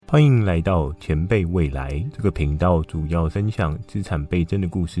欢迎来到前辈未来这个频道，主要分享资产倍增的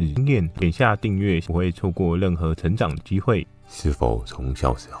故事经验。点下订阅，不会错过任何成长机会。是否从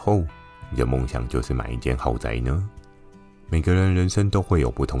小时候，你的梦想就是买一间豪宅呢？每个人人生都会有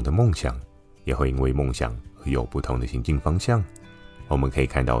不同的梦想，也会因为梦想而有不同的行进方向。我们可以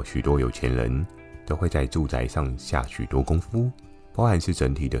看到许多有钱人都会在住宅上下许多功夫，包含是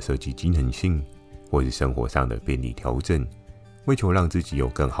整体的设计机能性，或是生活上的便利调整，为求让自己有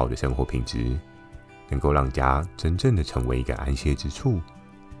更好的生活品质，能够让家真正的成为一个安歇之处。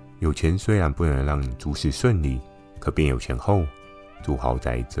有钱虽然不能让你诸事顺利，可变有钱后，住豪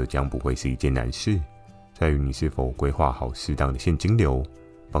宅则将不会是一件难事，在于你是否规划好适当的现金流，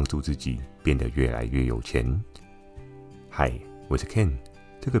帮助自己变得越来越有钱。嗨，我是 Ken，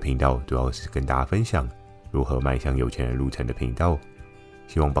 这个频道主要是跟大家分享如何迈向有钱人路程的频道，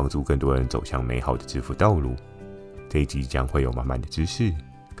希望帮助更多人走向美好的致富道路。这一集将会有满满的知识，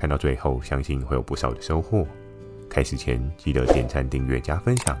看到最后相信会有不少的收获。开始前记得点赞、订阅、加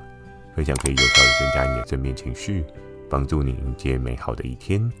分享，分享可以有效的增加你的正面情绪，帮助你迎接美好的一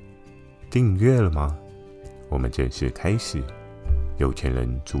天。订阅了吗？我们正式开始。有钱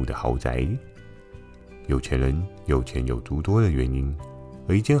人住的豪宅。有钱人有钱有诸多的原因，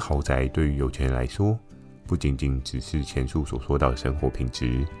而一间豪宅对于有钱人来说，不仅仅只是前述所说到的生活品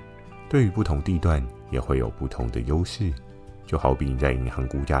质，对于不同地段也会有不同的优势。就好比你在银行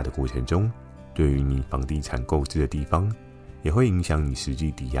估价的过程中，对于你房地产购置的地方，也会影响你实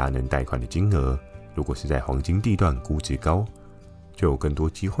际抵押能贷款的金额。如果是在黄金地段估值高，就有更多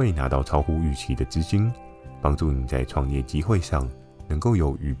机会拿到超乎预期的资金，帮助你在创业机会上能够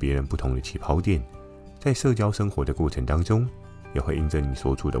有与别人不同的起跑点。在社交生活的过程当中，也会因着你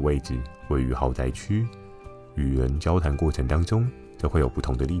所处的位置位于豪宅区，与人交谈过程当中则会有不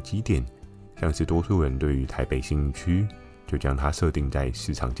同的利基点。像是多数人对于台北信义区就将它设定在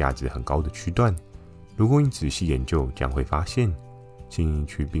市场价值很高的区段，如果你仔细研究，将会发现信义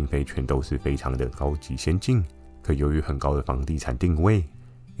区并非全都是非常的高级先进，可由于很高的房地产定位，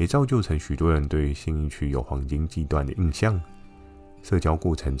也造就成许多人对于信义区有黄金地段的印象。社交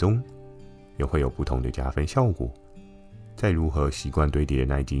过程中也会有不同的加分效果。在如何习惯堆叠的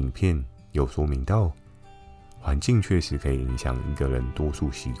那一集影片有说明到，环境确实可以影响一个人多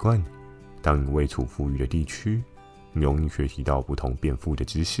数习惯。当你位处富裕的地区，你容易学习到不同变富的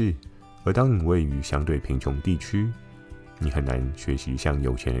知识，而当你位于相对贫穷地区，你很难学习像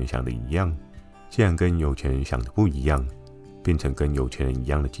有钱人想的一样。既然跟有钱人想的不一样，变成跟有钱人一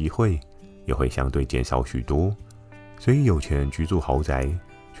样的机会也会相对减少许多。所以有钱人居住豪宅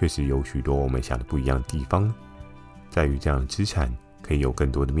确实有许多我们想的不一样的地方，在于这样的资产可以有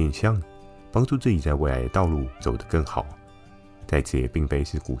更多的面向，帮助自己在未来的道路走得更好。在此也并非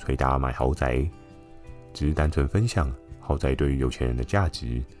是鼓吹大家买豪宅，只是单纯分享豪宅对于有钱人的价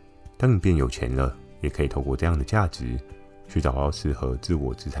值。当你变有钱了，也可以透过这样的价值去找到适合自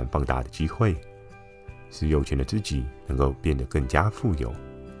我资产放大的机会，使有钱的自己能够变得更加富有。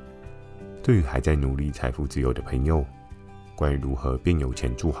对于还在努力财富自由的朋友，关于如何变有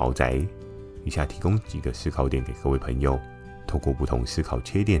钱住豪宅，以下提供几个思考点给各位朋友，透过不同思考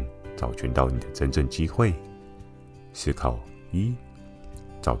切点找寻到你的真正机会。思考1，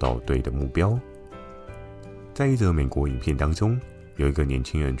找到对的目标。在一则美国影片当中，有一个年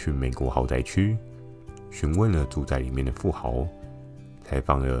轻人去美国豪宅区，询问了住在里面的富豪，采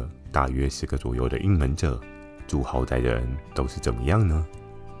访了大约10个左右的应门者，住豪宅的人都是怎么样呢？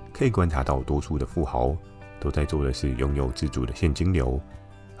可以观察到，多数的富豪都在做的是拥有自主的现金流，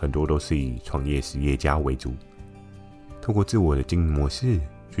很多都是以创业实业家为主，透过自我的经营模式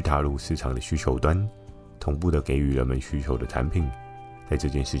去踏入市场的需求端，同步的给予人们需求的产品。在这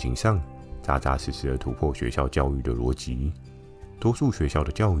件事情上，扎扎实实的突破学校教育的逻辑。多数学校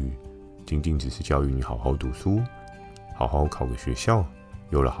的教育仅仅只是教育你好好读书，好好考个学校，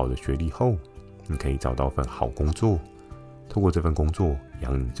有了好的学历后，你可以找到份好工作，透过这份工作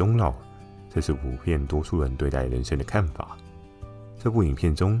养你终老。这是普遍多数人对待人生的看法。这部影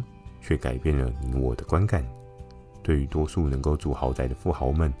片中却改变了你我的观感。对于多数能够住豪宅的富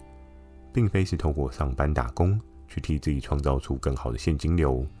豪们，并非是透过上班打工去替自己创造出更好的现金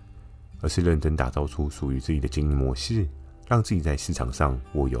流，而是认真打造出属于自己的经营模式，让自己在市场上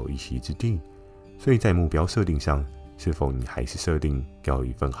握有一席之地。所以在目标设定上，是否你还是设定要有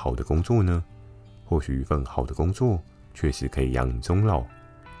一份好的工作呢？或许一份好的工作确实可以养你终老，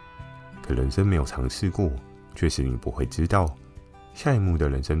可人生没有尝试过，确实你不会知道下一幕的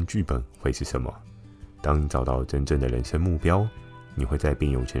人生剧本会是什么。当你找到真正的人生目标，你会在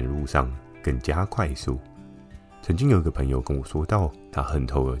变有钱的路上更加快速。曾经有一个朋友跟我说到，他恨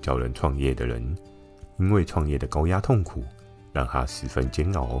透了教人创业的人，因为创业的高压痛苦，让他十分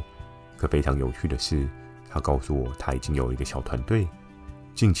煎熬。可非常有趣的是，他告诉我他已经有一个小团队，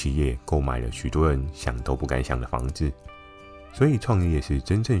近期也购买了许多人想都不敢想的房子。所以创业是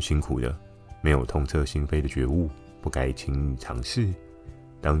真正辛苦的，没有痛彻心扉的觉悟，不该轻易尝试。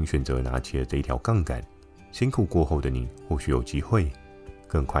当你选择拿起了这一条杠杆，辛苦过后的你或许有机会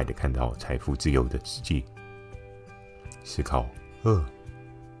更快地看到财富自由的自己。思考2：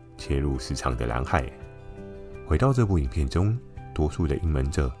切入市场的蓝海。回到这部影片中，多数的应门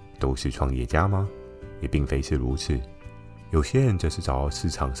者都是创业家吗？也并非是如此。有些人则是找到市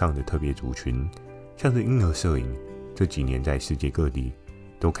场上的特别族群，像是婴儿摄影，这几年在世界各地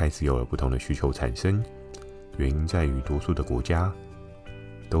都开始有了不同的需求产生。原因在于多数的国家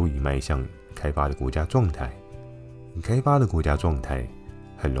都已迈向开发的国家状态。开发的国家状态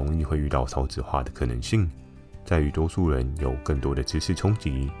很容易会遇到少子化的可能性，在于多数人有更多的知识冲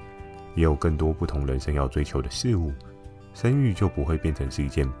击，也有更多不同人生要追求的事物，生育就不会变成是一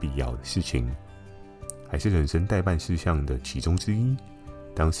件必要的事情，还是人生待办事项的其中之一。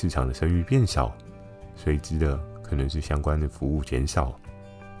当市场的生育变少，随之的可能是相关的服务减少，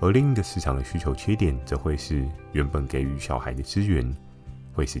而另一个市场的需求切点则会是原本给予小孩的资源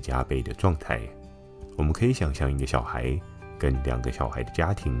会是加倍的状态。我们可以想象一个小孩跟2个小孩的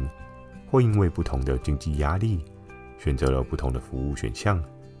家庭，会因为不同的经济压力选择了不同的服务选项。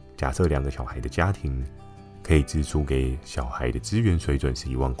假设2个小孩的家庭可以支出给小孩的资源水准是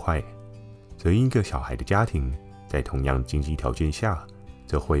1万块，则一个小孩的家庭在同样经济条件下，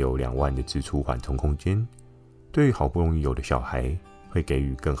则会有2万的支出缓冲空间。对于好不容易有的小孩，会给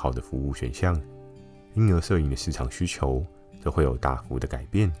予更好的服务选项。婴儿摄影的市场需求则会有大幅的改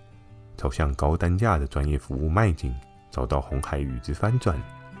变，朝向高单价的专业服务迈进，找到红海与之翻转，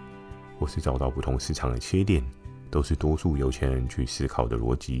或是找到不同市场的切点，都是多数有钱人去思考的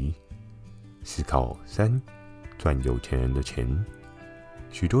逻辑。思考3：赚有钱人的钱。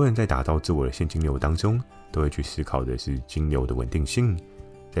许多人在打造自我的现金流当中，都会去思考的是金流的稳定性。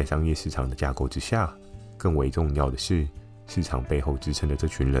在商业市场的架构之下，更为重要的是市场背后支撑的这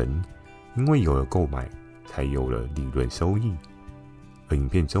群人，因为有了购买，才有了利润收益。而影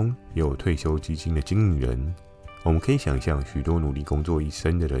片中也有退休基金的经理人，我们可以想象许多努力工作一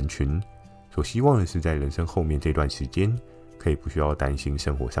生的人群，所希望的是在人生后面这段时间，可以不需要担心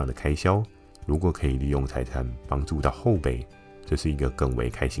生活上的开销。如果可以利用财产帮助到后辈，这是一个更为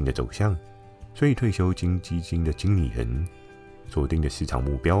开心的走向。所以退休金基金的经理人锁定的市场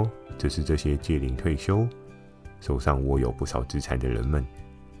目标，则是这些届龄退休、手上握有不少资产的人们。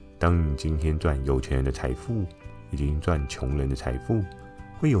当你今天赚有钱人的财富，已经赚穷人的财富，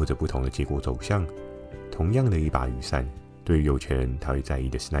会有着不同的结果走向。同样的一把雨伞，对于有钱人，他会在意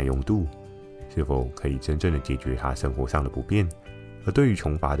的是耐用度，是否可以真正的解决他生活上的不便。而对于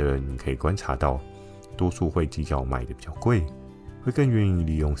穷乏的人，你可以观察到，多数会计较买的比较贵，会更愿意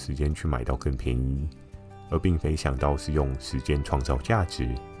利用时间去买到更便宜，而并非想到是用时间创造价值。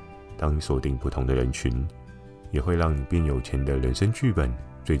当你锁定不同的人群，也会让你变有钱的人生剧本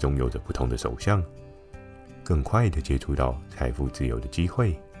最终有着不同的走向，更快的接触到财富自由的机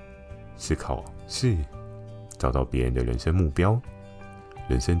会。思考4：找到别人的人生目标。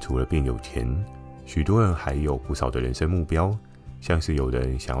人生除了变有钱，许多人还有不少的人生目标，像是有的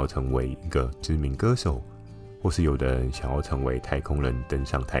人想要成为一个知名歌手，或是有的人想要成为太空人登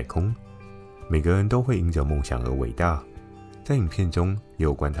上太空。每个人都会因着梦想而伟大。在影片中也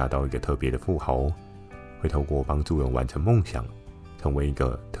有观察到一个特别的富豪，会透过帮助人完成梦想，成为一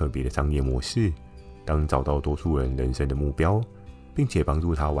个特别的商业模式。当找到多数人人生的目标，并且帮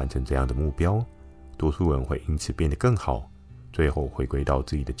助他完成这样的目标，多数人会因此变得更好，最后回归到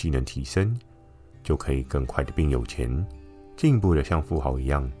自己的技能提升，就可以更快的变有钱，进一步的像富豪一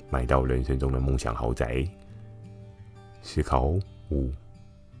样买到人生中的梦想豪宅。思考5：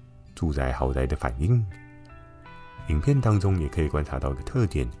住宅豪宅的反应。影片当中也可以观察到一个特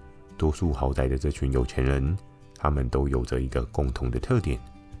点，多数豪宅的这群有钱人，他们都有着一个共同的特点，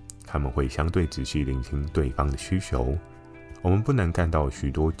他们会相对仔细聆听对方的需求。我们不难看到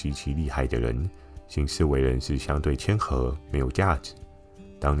许多极其厉害的人，行事为人是相对谦和，没有价值。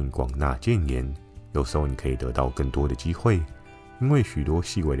当你广纳谏言，有时候你可以得到更多的机会，因为许多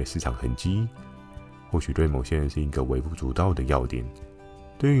细微的市场痕迹，或许对某些人是一个微不足道的要点，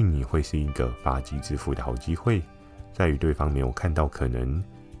对于你会是一个发迹致富的好机会。在于对方没有看到可能，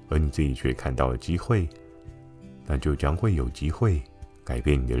而你自己却看到了机会，那就将会有机会改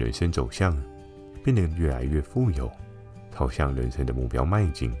变你的人生走向，变得越来越富有，朝向人生的目标迈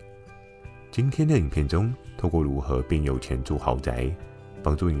进。今天的影片中，透过如何变有钱住豪宅，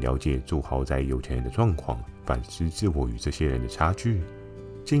帮助你了解住豪宅有钱人的状况，反思自我与这些人的差距。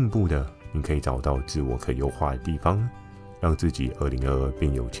进一步的，你可以找到自我可优化的地方，让自己2022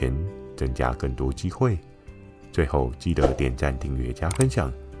变有钱，增加更多机会。最后记得点赞、订阅、加分享。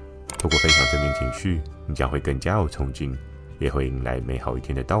透过分享正面情绪，你将会更加有冲劲，也会迎来美好一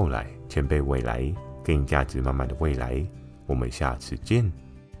天的到来。前辈未来，给你价值满满的未来。我们下次见。